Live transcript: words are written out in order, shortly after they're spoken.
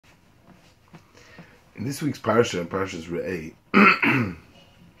In this week's parsha, Parshas Re'eh,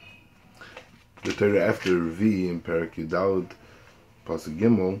 the Torah after Revi in Perek Yudalad, Pasuk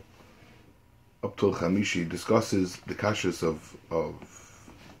Gimel, up till Chamishi, discusses the kashrus of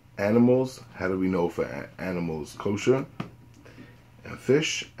animals. How do we know if an animal is kosher? And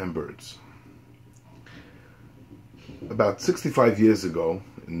fish and birds. About 65 years ago,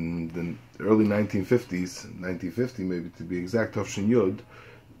 in the early 1950s, 1950 maybe to be exact, Tafshin Yud,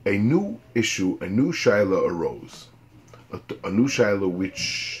 a new issue, a new shaila arose. A new shaila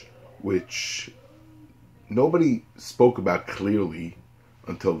which nobody spoke about clearly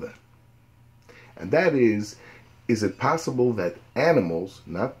until then. And that is it possible that animals,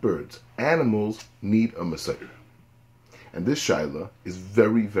 not birds, animals need a Mesorah? And this shaila is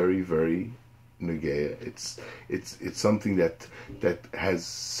very, very, very negeya. It's something that has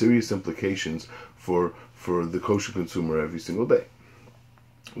serious implications for the kosher consumer every single day.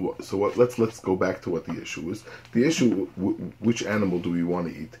 So let's go back to what the issue is. The issue, which animal do we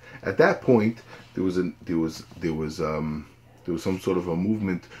want to eat? At that point, there was some sort of a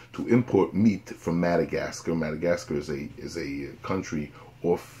movement to import meat from Madagascar. Madagascar is a country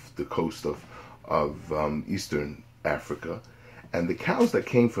off the coast of Eastern Africa, and the cows that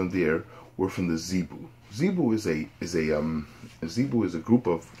came from there were from the Zebu. Zebu is a group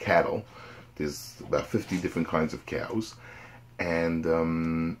of cattle. There's about 50 different kinds of cows, and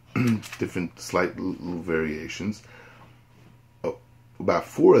different slight little variations. About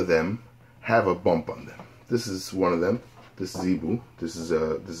 4 of them have a bump on them. This is one of them. This Zebu. This is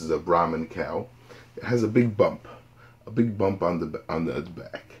a Brahmin cow. It has a big bump on the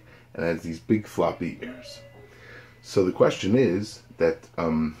back, and it has these big floppy ears. So the question is that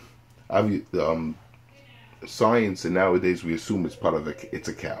science, and nowadays we assume it's part of it's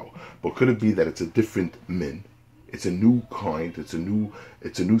a cow, but could it be that it's a different min? It's a new kind. It's a new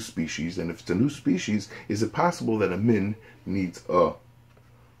species. And if it's a new species, is it possible that a min needs a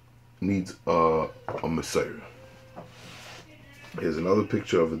Mesorah? Here's another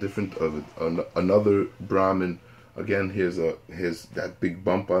picture of another Brahmin. Again, here's that big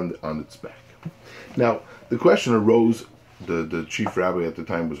bump on its back. Now the question arose. The chief rabbi at the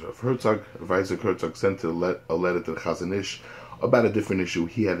time was Rav Herzog. Rav Isaac Herzog sent a letter to Chazon Ish about a different issue.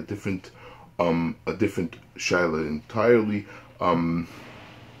 He had a different shaila entirely.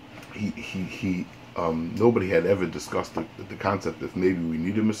 Nobody had ever discussed the concept of maybe we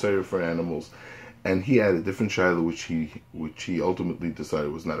need a Mesorah for animals, and he had a different shaila which he ultimately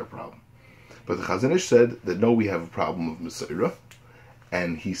decided was not a problem. But the Chazon Ish said that no, we have a problem of Mesorah,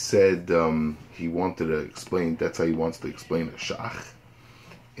 and he said he wanted to explain. That's how he wants to explain a Shach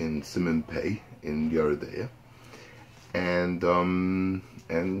in Siman Pei in Yora Deah. And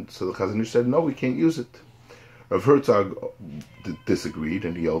so the Chazon Ish said, no, we can't use it. Rav Herzog disagreed,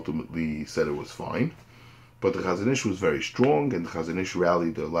 and he ultimately said it was fine. But the Chazon Ish was very strong, and the Chazon Ish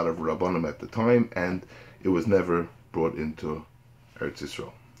rallied a lot of Rabbanim at the time, and it was never brought into Eretz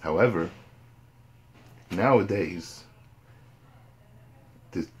Yisrael. However, nowadays,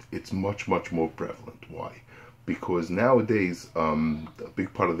 it's much, much more prevalent. Why? Because nowadays, a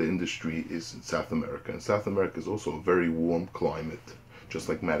big part of the industry is in South America, and South America is also a very warm climate, just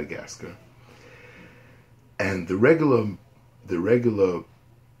like Madagascar. And the regular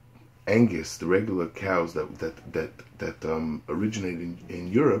Angus, the regular cows that originate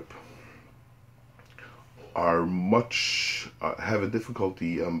in Europe, are have a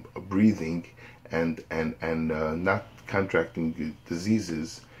difficulty breathing and not contracting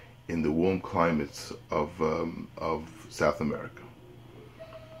diseases in the warm climates of South America.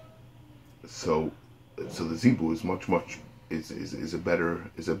 So the Zebu is is a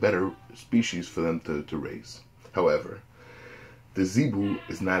better species for them to raise. However, the Zebu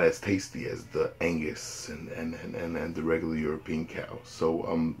is not as tasty as the Angus and the regular European cow. So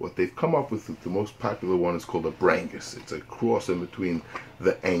what they've come up with, the most popular one is called a Brangus. It's a cross in between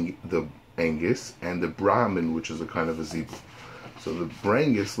the Angus and the Brahmin, which is a kind of a Zebu. So the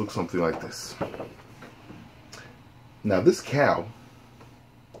Brangus looks something like this. Now this cow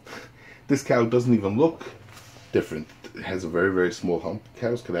doesn't even look different. It has a very, very small hump.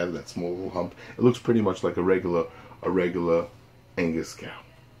 Cows could have that small little hump. It looks pretty much like a regular Angus cow.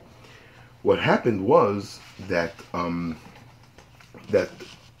 What happened was that that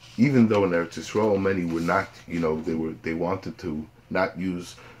even though in Eretz Yisrael many were not, they wanted to not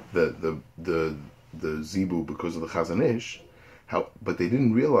use the Zebu because of the Chazon Ish, but they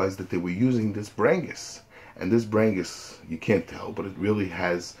didn't realize that they were using this Brangus. And this Brangus, you can't tell, but it really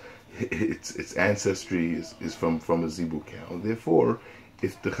has its ancestry is from a Zebu cow. And therefore,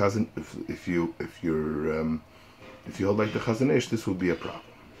 if you hold like the Chazon Ish, this would be a problem.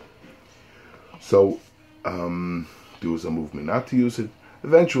 So There was a movement not to use it.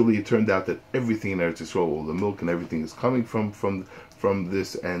 Eventually, it turned out that everything in Eretz Yisrael, all the milk and everything, is coming from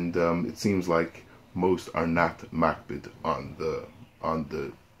this, and it seems like most are not makbid on the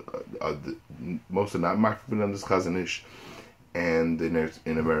most are not makbid on this Chazon Ish. And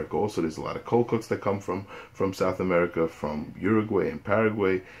in America also, there's a lot of cold cuts that come from South America, from Uruguay and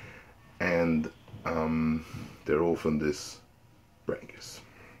Paraguay, and they're all from this brangus.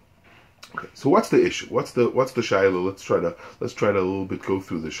 Okay, so what's the issue? What's the shaila? Let's try to a little bit go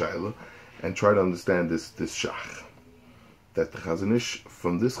through the shaila and try to understand this Shach. That the Chazon Ish,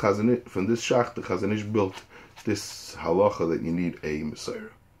 from this Shach, the Chazon Ish built this halacha that you need a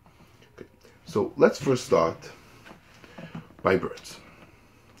Mesorah. Okay, so let's first start by birds.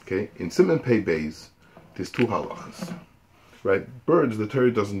 Okay, in Siman Pei Beis, there's two halachas. Right, birds. The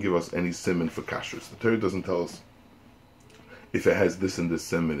Torah doesn't give us any siman for kashrus. The Torah doesn't tell us if it has this and this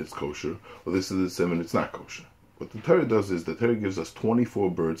siman, it's kosher, or this and this siman, it's not kosher. What the Torah does is the Torah gives us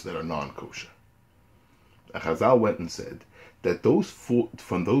 24 birds that are non-kosher. Chazal went and said that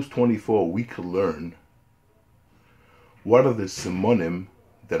from those 24 we could learn what are the simonim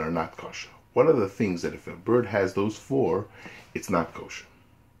that are not kosher. What are the things that if a bird has those 4, it's not kosher?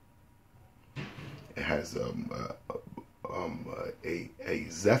 It has a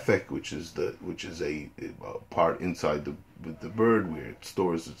zefek, which is a part inside the bird where it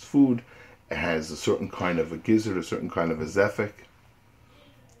stores its food. It has a certain kind of a gizzard, a certain kind of a zefek,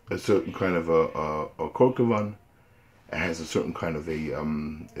 a certain kind of a korkovan. It has a certain kind of it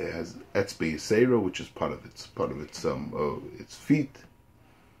has etzbe yisera, which is part of its feet.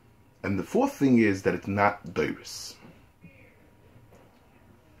 And the 4th thing is that it's not doiris.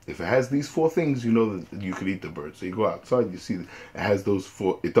 If it has these 4 things, you know that you could eat the bird. So you go outside, you see it has those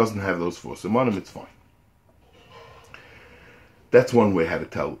 4. It doesn't have those 4 simonim, it's fine. That's one way how to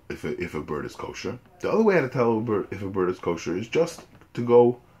tell if a bird is kosher. The other way how to tell if a bird is kosher is just to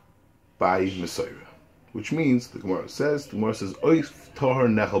go by Mesorah, which means the Gemara says oif tahar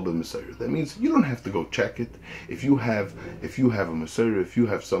nechal b'Mesorah. That means you don't have to go check it. If you have a Mesorah, if you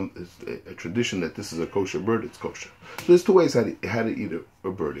have a tradition that this is a kosher bird, it's kosher. So there's 2 ways how to eat a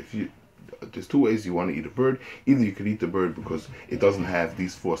bird. There's 2 ways you want to eat a bird. Either you could eat the bird because it doesn't have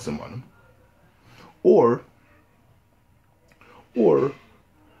these 4 simonim, or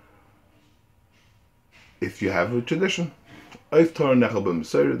if you have a tradition, oif tahar nechal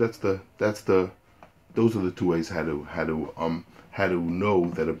b'Mesorah. Those are the 2 ways how to know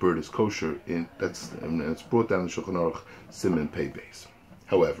that a bird is kosher. It's brought down in Shulchan Aruch Siman Pei Beis.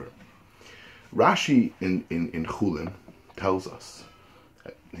 However, Rashi in Chulin tells us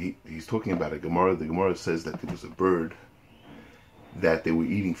he's talking about a Gemara. The Gemara says that there was a bird that they were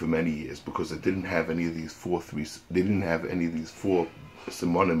eating for many years because it didn't have any of these 4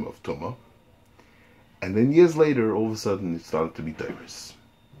 simonim of Tumah. And then years later, all of a sudden, it started to be doiris.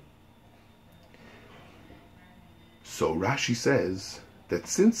 So Rashi says that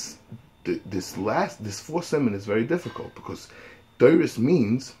since this 4 semen is very difficult, because doiris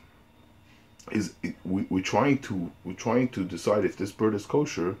means we're trying to decide if this bird is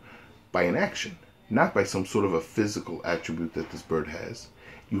kosher by an action, not by some sort of a physical attribute that this bird has.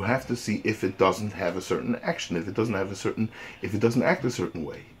 You have to see if it doesn't have a certain action, if it doesn't act a certain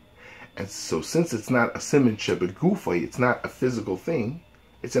way. And so since it's not a siman shebegufay, it's not a physical thing,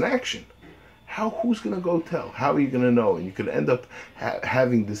 it's an action. Who's going to go tell? How are you going to know? And you could end up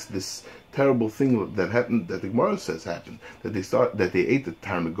having this terrible thing that happened, that the Gemara says happened, that they ate the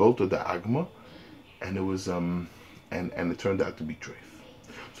tarnagol or the agma, and it was and it turned out to be treif.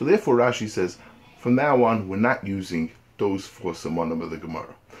 So therefore Rashi says, from now on we're not using those 4 simonim of the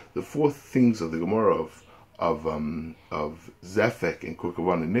Gemara. The 4 things of the Gemara of zefek and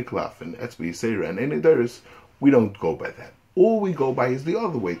kurkavan and niklaf and etzbe yisera and enederis, we don't go by that. All we go by is the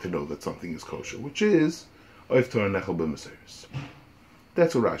other way to know that something is kosher, which is oif tahar nechal b'Mesorah.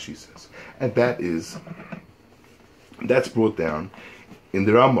 That's what Rashi says, and that's brought down in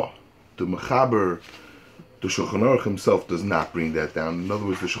the Ramah. The Mechaber, the Shulchan Aruch himself does not bring that down. In other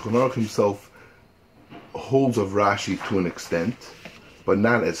words, the Shulchan Aruch himself holds of Rashi to an extent, but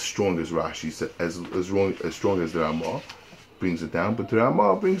not as strong as Rashi, as strong as the Ramah brings it down. But the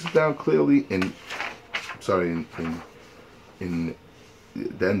Ramah brings it down clearly in the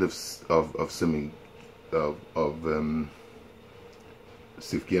end of Siman of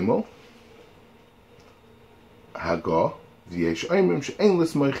Sif Gimel, Hagah v'yesh oimrim she'ein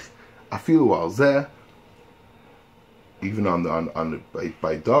lismoich afilu al zeh. Even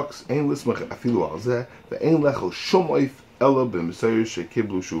by ducks, ein lismoich afilu al zeh ve'ein lechel shom oif ela b'Mesorah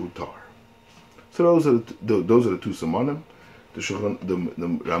shekiblu shuhu tar. So those are the 2 simonim.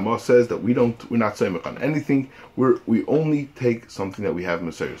 the Ramah says that we're not seimach on anything. We only take something that we have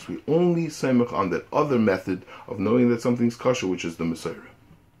Mesorah. We only seimach on that other method of knowing that something's kosher, which is the Mesorah.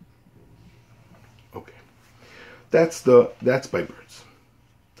 Okay, that's by birds.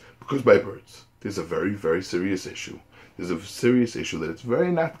 Because by birds, there's a very, very serious issue. There's a serious issue that it's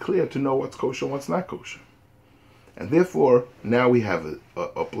very not clear to know what's kosher and what's not kosher. And therefore, now we have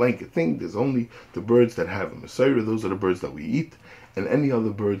a blanket thing. There's only the birds that have a Mesorah. Those are the birds that we eat. And any other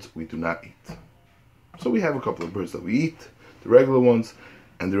birds we do not eat. So we have a couple of birds that we eat, the regular ones,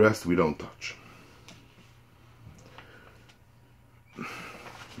 and the rest we don't touch.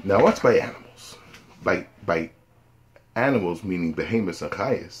 Now what's by animals? By animals, meaning behemoths and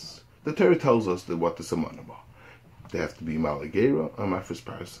chayas, the Torah tells us that what the samanim are. They have to be malagera or mafres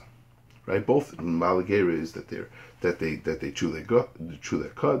parsa. Right? Both malagera is that they chew their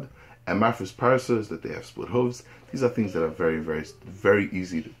cud, and mafres parsa is that they have split hooves. These are things that are very, very, very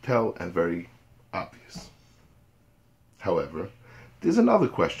easy to tell and very obvious. However, there's another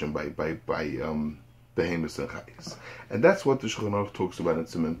question by behemoths and chayas, and that's what the Shulchan Aruch talks about in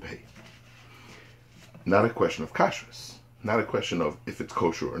Siman Pei. Not a question of kashrus, not a question of if it's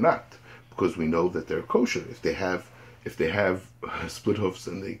kosher or not, because we know that they're kosher. If they have split hoofs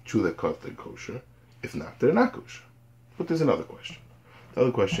and they chew their cud, they're kosher. If not, they're not kosher. But there's another question. The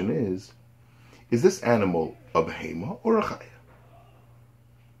other question is this animal a behemoth or a chaya?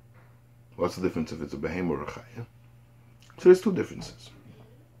 What's the difference if it's a behemoth or a chaya? So there's two differences.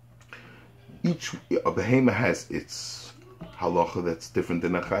 A behemoth has its halacha that's different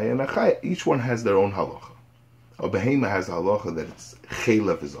than a chaya, and a chaya, each one has their own halacha. A behemoth has a halacha that its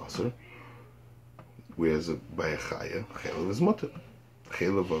chelav is aser, whereas by a chaya, chelav is mutter.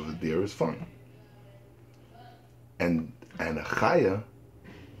 Chelav of the deer is fine. And a chaya,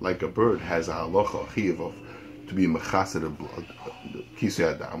 like a bird, has a halacha, a chiyuv of to be mechased of blood, kisei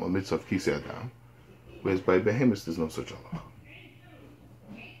adam, a mitzvah of kisei adam, whereas by behemoths there's no such halacha.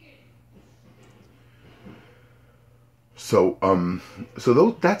 So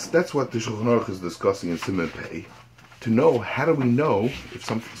that's what the Shulchan Aruch is discussing in Siman Pei. To know, how do we know if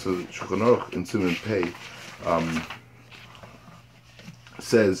something? So the Shulchan Aruch in Siman Pei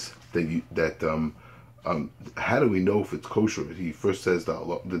says that how do we know if it's kosher? He first says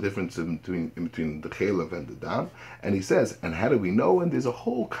the difference between the chelav and the dam, and he says, and how do we know? And there's a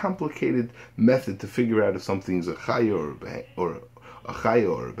whole complicated method to figure out if something's a chaya or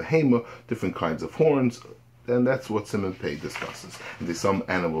a behemoth, different kinds of horns. And that's what Siman Pei discusses. And there's some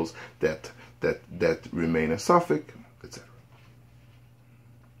animals that remain a suffix, etc.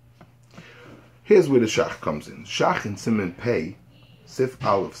 Here's where the Shach comes in. Shach in Siman Pei, Sif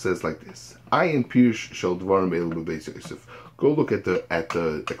Aleph, says like this: Ayin Pirush Shel Dvarim El Bebeis Yosef. Go look at the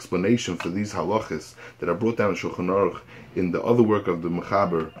explanation for these halachas that are brought down in Shulchan Aruch in the other work of the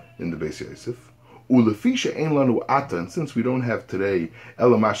Mechaber in the Beis Yosef. Ulefisha ein lanu ata, and since we don't have today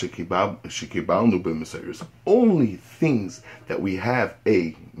elamasha shekibalnu b'mesorahs, only things that we have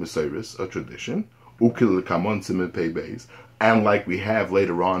a mesorahs, a tradition, ukil kamon siman pei beis, and like we have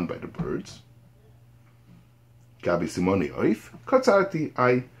later on by the birds. Gabi simoni oif katzarti.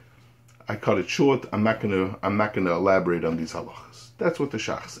 I cut it short. I'm not gonna elaborate on these halachas. That's what the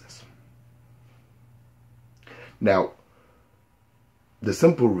Shach says. Now, the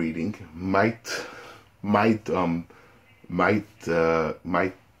simple reading might one might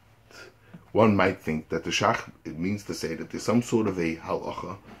think that the Shach, it means to say that there's some sort of a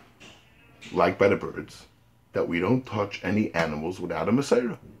halacha, like by the birds, that we don't touch any animals without a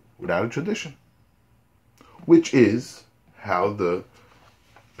Mesorah, without a tradition, which is how the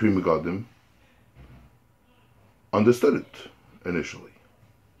Pri Megadim understood it initially.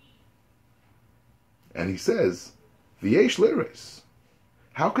 And he says, V'yesh leres.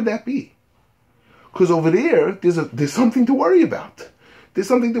 How could that be? Because over there, there's something to worry about. There's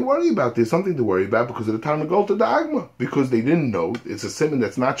something to worry about. There's something to worry about because of the time of Gol to the Agma. Because they didn't know. It's a siman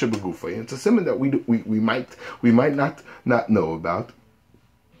that's not Shebegufay. It's a siman that we might not know about.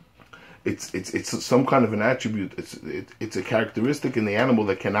 It's some kind of an attribute. It's a characteristic in the animal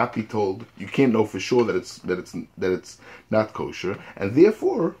that cannot be told. You can't know for sure that it's not kosher, and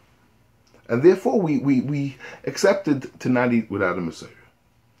therefore we accepted to not eat without a Mesorah.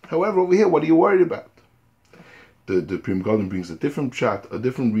 However, over here, what are you worried about? The Pri Megadim brings a different pshat, a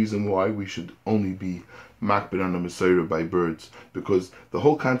different reason why we should only be makbid on a Mesorah by birds, because the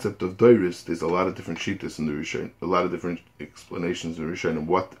whole concept of doiris, there's a lot of different shittas in the Rishon, a lot of different explanations in the Rishon, and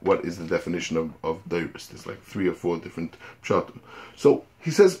what is the definition of doiris. There's like 3 or 4 different pshat. So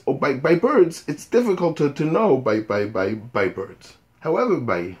he says, by birds, it's difficult to know by birds. However,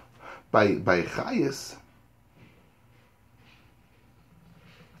 by chayas,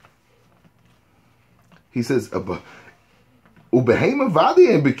 He says, "Ubehema vadi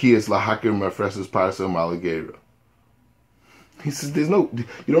en bekias lahakir mafreses parsa malagera." He says, "There's no.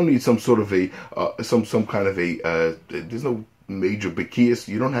 You don't need some sort of a some kind of a. There's no major bekias.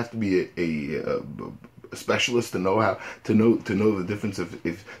 You don't have to be a specialist to know how to know the difference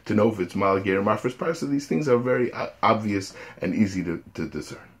if to know if it's malagera or mafres parsa. These things are very obvious and easy to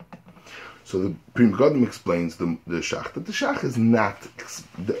discern." So the Pri Megadim explains the Shach, that the Shach is not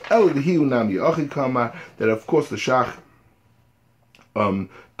that of course the Shach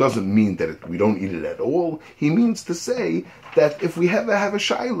doesn't mean that we don't eat it at all. He means to say that if we ever have a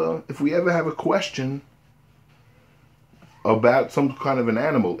shaila, if we ever have a question about some kind of an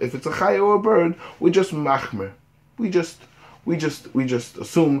animal, if it's a chaya or a bird, we just machmer. We just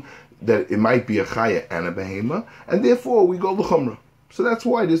assume that it might be a chaya and a behema, and therefore we go l'chumrah. So that's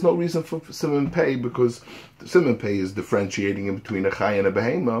why there's no reason for siman pei, because the siman pei is differentiating in between a chaya and a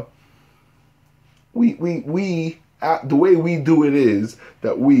behema. We the way we do it is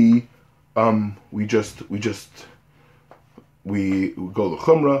that we go the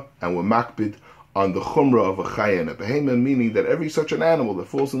chumrah and we're makbid on the chumrah of a chaya and a behema, meaning that every such an animal that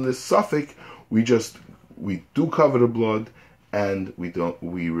falls in this suffix, we do cover the blood and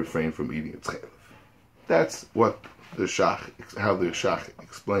we refrain from eating its chaylev. That's what the Shach, how the Shach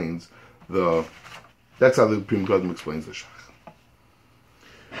explains that's how the Pri Megadim explains the Shach.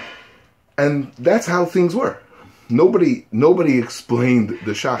 And that's how things were. Nobody explained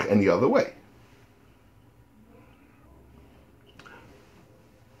the Shach any other way.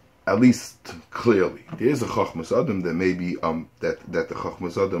 At least clearly, there is a Chachmas Adam that maybe that the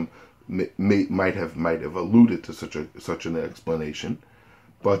Chachmas Adam might have alluded to such an explanation,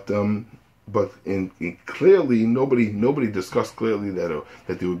 but in clearly nobody discussed clearly that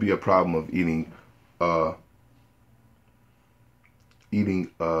there would be a problem of eating a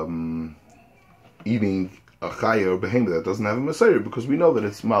chaya or behema that doesn't have a Mesorah, because we know that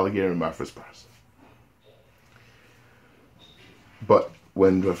it's malagir and mafres pars. But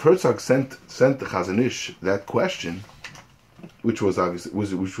when Rav Herzog sent the Chazon Ish that question, which was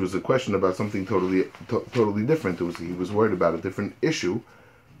a question about something totally different, he was worried about a different issue.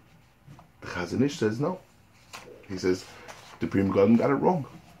 The Chazon Ish says no. He says the Pri Megadim got it wrong.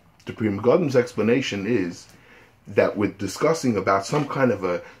 The Pri Megadim's explanation is that we're discussing about some kind of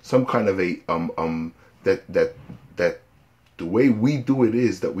a that the way we do it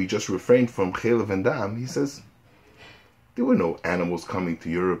is that we just refrain from chelev and dam. He says there were no animals coming to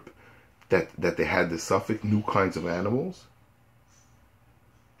Europe that they had this suffix, new kinds of animals.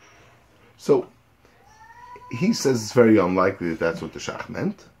 So he says it's very unlikely that that's what the Shach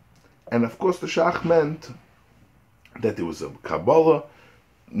meant. And of course the Shach meant that there was a Kabbalah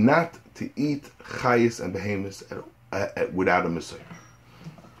not to eat chayas and behemoths without a Mesorah.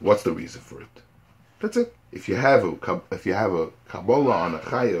 What's the reason for it? That's it. If you have a Kabbalah on a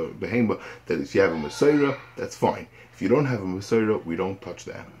chaya or behemoth, that if you have a Mesorah, that's fine. If you don't have a Mesorah, we don't touch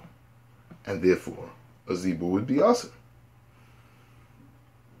the animal. And therefore, a Zebu would be awesome.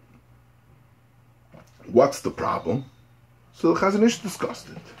 What's the problem? So the Chazon Ish discussed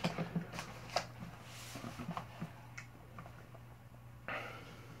it.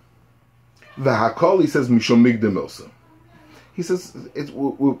 V'hakol, he says, Mishom Migdam Ilsa. He says,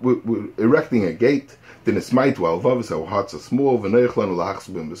 we're erecting a gate, then it's might while Vavis, our hearts are small,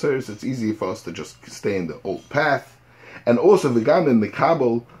 it's easy for us to just stay in the old path. And also, V'gam in the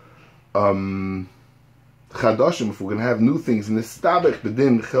Kabul, Chadashim, if we're going to have new things, in the Stabich,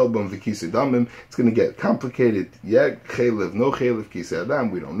 Bedin, Chelbam, V'kisi Damim, it's going to get complicated. Yeah, Chelev, no Chelev, Kisi Adam,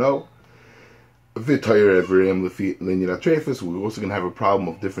 we don't know. V'tayr Evrim, Linear Trefus, we're also going to have a problem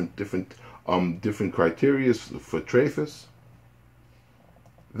of different criteria for Trefus.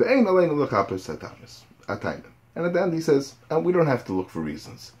 And at the end he says, and we don't have to look for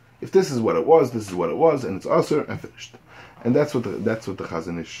reasons. If this is what it was, this is what it was, and it's usher and finished. And that's what the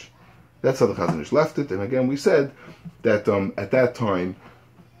Chazon Ish. That's how the Chazon Ish left it. And again, we said that at that time,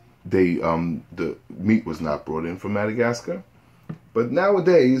 the meat was not brought in from Madagascar. But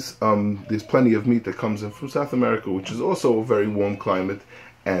nowadays, there's plenty of meat that comes in from South America, which is also a very warm climate.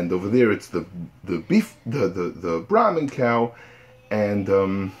 And over there, it's the beef, the Brahmin cow, and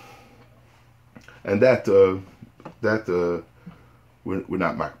that we're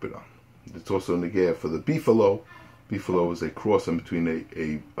not makbid on. It's also negaya for the beefalo. Beefalo is a cross in between a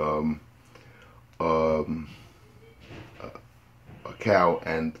cow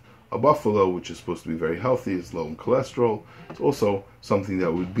and a buffalo, which is supposed to be very healthy. It's low in cholesterol. It's also something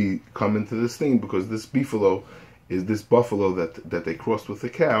that would come into this thing, because this buffalo that they crossed with the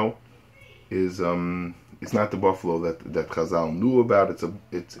cow it's not the buffalo that Chazal knew about.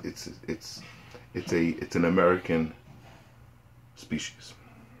 it's an American species.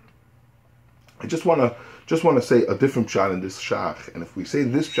 I just want to say a different pshat in this Shach, and if we say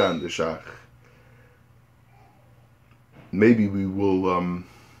this pshat in the Shach, maybe we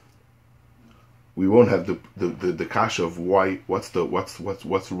won't have the kasha of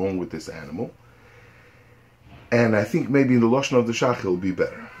what's wrong with this animal, and I think maybe in the lashon of the Shach it'll be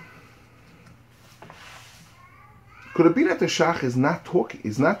better. Could it be that the Shach is not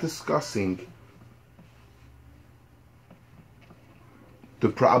discussing the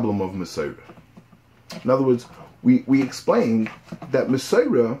problem of Mesorah? In other words, we explained that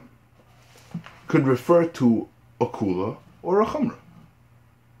Mesorah could refer to a kula or a chumrah.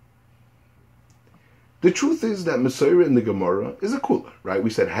 The truth is that Mesorah in the Gemara is a kula, right? We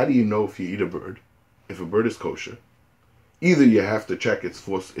said, how do you know if you eat a bird, if a bird is kosher? Either you have to check its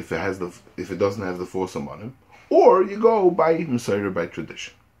force if it doesn't have the foursome on him, or you go by Mesorah by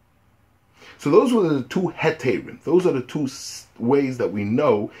tradition. So those were the two heterim. Those are the two ways that we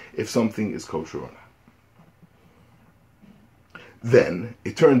know if something is kosher or not. Then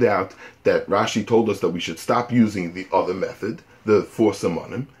it turned out that Rashi told us that we should stop using the other method, the foursome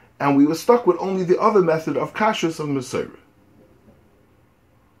on him, and we were stuck with only the other method of kashrus of Mesorah.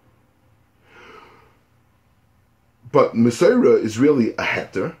 But Mesorah is really a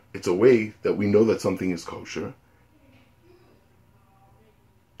heter. It's a way that we know that something is kosher.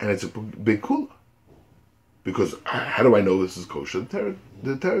 And it's a big kula. Because how do I know this is kosher? The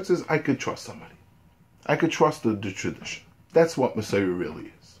Torah says I could trust somebody. I could trust the tradition. That's what Mesorah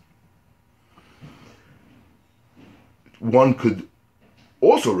really is. One could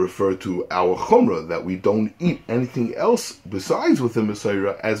also refer to our chumrah, that we don't eat anything else besides within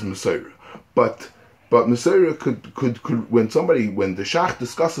Mesorah as Mesorah. But Mesorah could when the Shach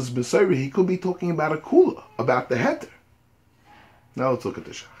discusses Mesorah, he could be talking about a kula, about the heter. Now let's look at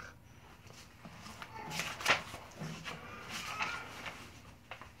the Shach.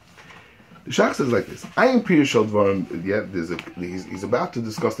 The Shach says like this: I am Pri Megadim. Yeah, he's about to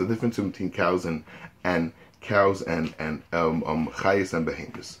discuss the difference between cows and chayes and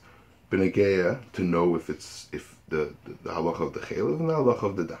behemoths. Benegea, to know if the halacha of the chaylev and the halacha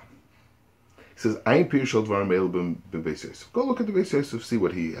of the dam. He says, I am Pri Megadim b'Beis Yosef. Go look at the Beis Yosef, see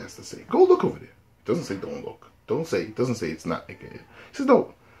what he has to say. Go look over there. It doesn't say don't look. It doesn't say it's not negea. He says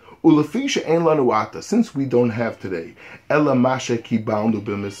no. Ulafisha ein lanu ata, since we don't have today, ela masha kibalnu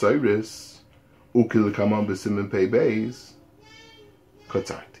b'Mesorah ukilikaman b'simin pei beis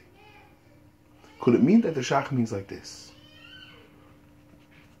katzarti. Could it mean that the Shach means like this?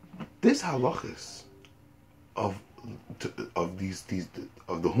 This halachas of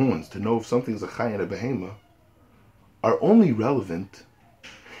the horns, to know if something's a chay and a behema, are only relevant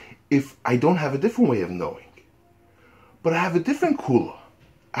if I don't have a different way of knowing. But I have a different kula.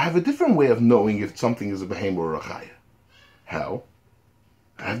 I have a different way of knowing if something is a behema or a chaya. How?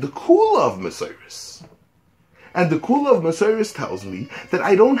 I have the kula of Mesorah. And the kula of Mesorah tells me that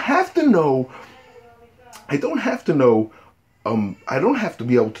I don't have to know. I don't have to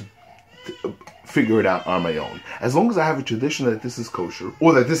be able to figure it out on my own. As long as I have a tradition that this is kosher,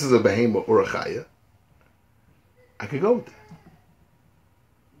 or that this is a behema or a chaya, I could go with that.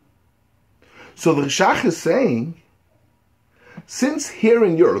 So the Shach is saying, since here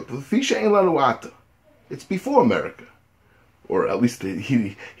in Europe, it's before America, or at least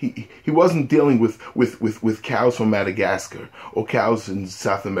he wasn't dealing with cows from Madagascar, or cows in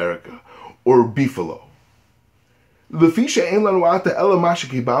South America, or beefalo. It's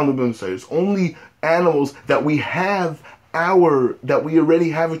only animals that we already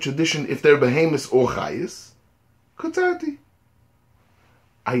have a tradition if they're behemoths or chayes. Kutzati.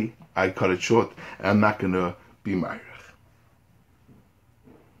 I cut it short, and I'm not gonna be married.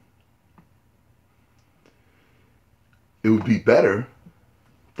 It would be better.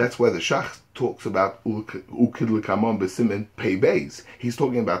 That's why the Shach talks about ukidlikamon b'simin pei beis. He's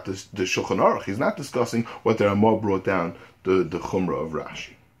talking about the Shulchan Aruch. He's not discussing what the Ramah brought down, the Chumrah of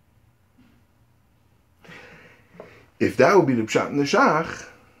Rashi. If that would be the pshat in the Shach,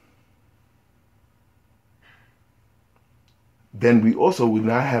 then we also would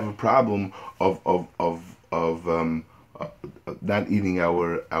not have a problem of not eating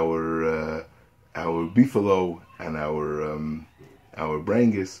our beefalo and our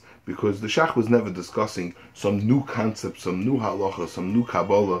brangus, because the Shach was never discussing some new concept, some new halacha, some new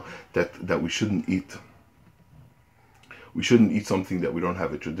kabbalah that we shouldn't eat. We shouldn't eat something that we don't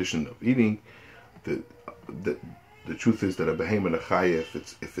have a tradition of eating. The truth is that a behem and a chaya,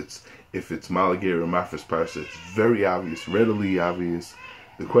 if it's malagir or mafres parsa, it's very obvious, readily obvious.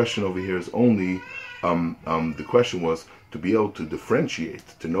 The question over here is only the question was, to be able to differentiate,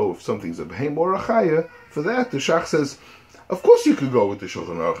 to know if something's a behem or a chaya, for that the Shach says, of course you could go with the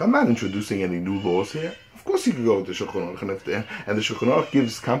Shulchan Aruch. I'm not introducing any new laws here. Of course you could go with the Shulchan Aruch, and the Shulchan Aruch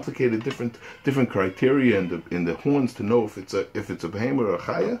gives complicated different criteria in the horns to know if it's a behem or a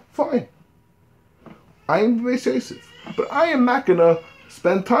chaya. Fine. I am Mesorah, but I am not gonna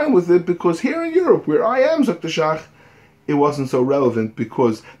spend time with it because here in Europe, where I am, Zok the Shach, it wasn't so relevant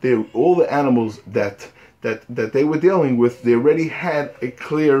because all the animals that they were dealing with, they already had a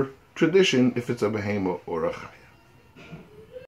clear tradition if it's a behem or a chaya.